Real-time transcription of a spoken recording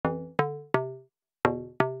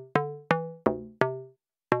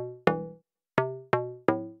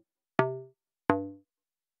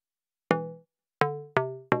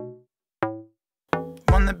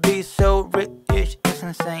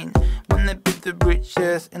insane. Wanna be the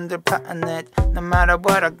richest in the planet. No matter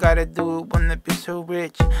what I gotta do, wanna be so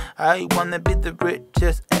rich. I wanna be the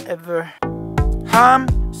richest ever. I'm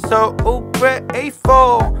so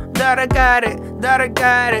grateful that I got it, that I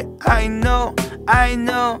got it. I know, I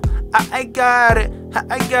got it,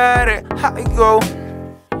 I got it. How I go?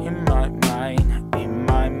 In my mind,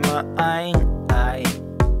 I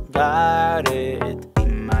got it.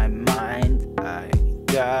 In my mind, I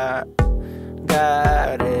got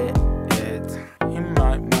it. In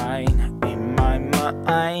my mind,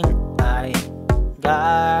 I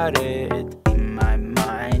got it. In my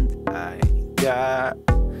mind, I got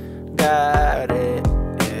it.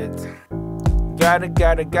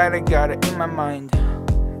 Got it in my mind.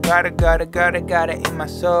 Got it in my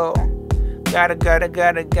soul. Got it,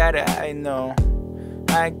 I know.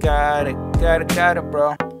 I got it,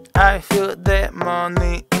 bro. I feel that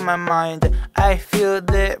money in my mind. I feel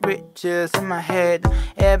that riches in my head.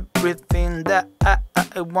 Everything that I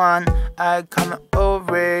want, I kinda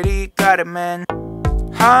already got it, man.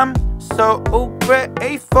 I'm so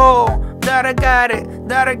grateful that I got it,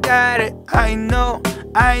 that I got it. I know,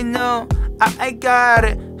 I got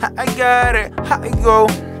it, I got it. How I go?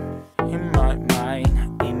 In my mind,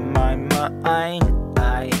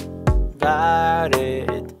 I got it.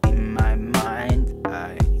 In my mind,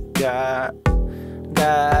 I got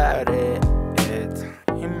it.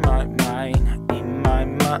 In my mind,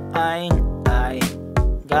 I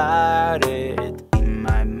got it. In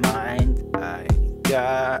my mind, I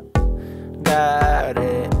got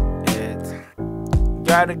it.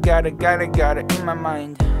 Got it in my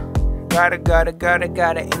mind. Got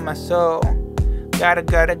it in my soul. Got it,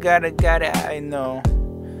 I know.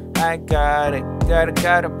 I got it,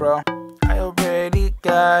 bro. I already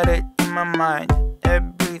got it in my mind.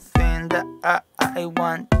 Everything that I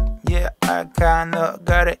want. Yeah, I kinda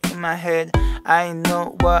got it in my head. I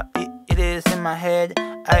know what it is in my head.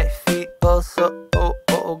 I feel so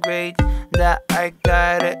great that I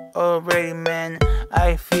got it already, man.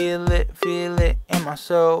 I feel it in my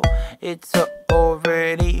soul. It's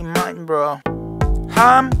already mine, bro.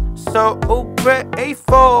 I'm so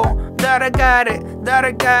grateful that I got it, that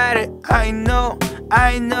I got it. I know,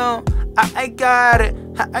 I got it,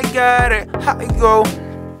 I got it. How I go?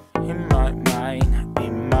 In my mind,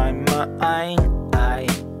 I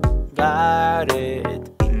got it.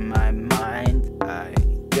 In my mind, I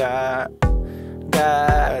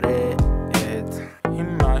got it.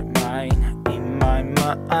 In my mind,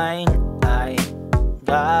 I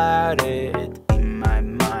got it. In my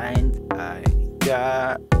mind, I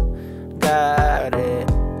got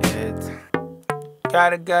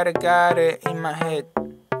it. Got it in my head.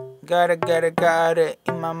 Got it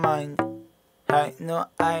in my mind. I know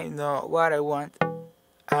what I want.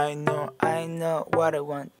 I know what I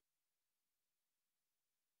want.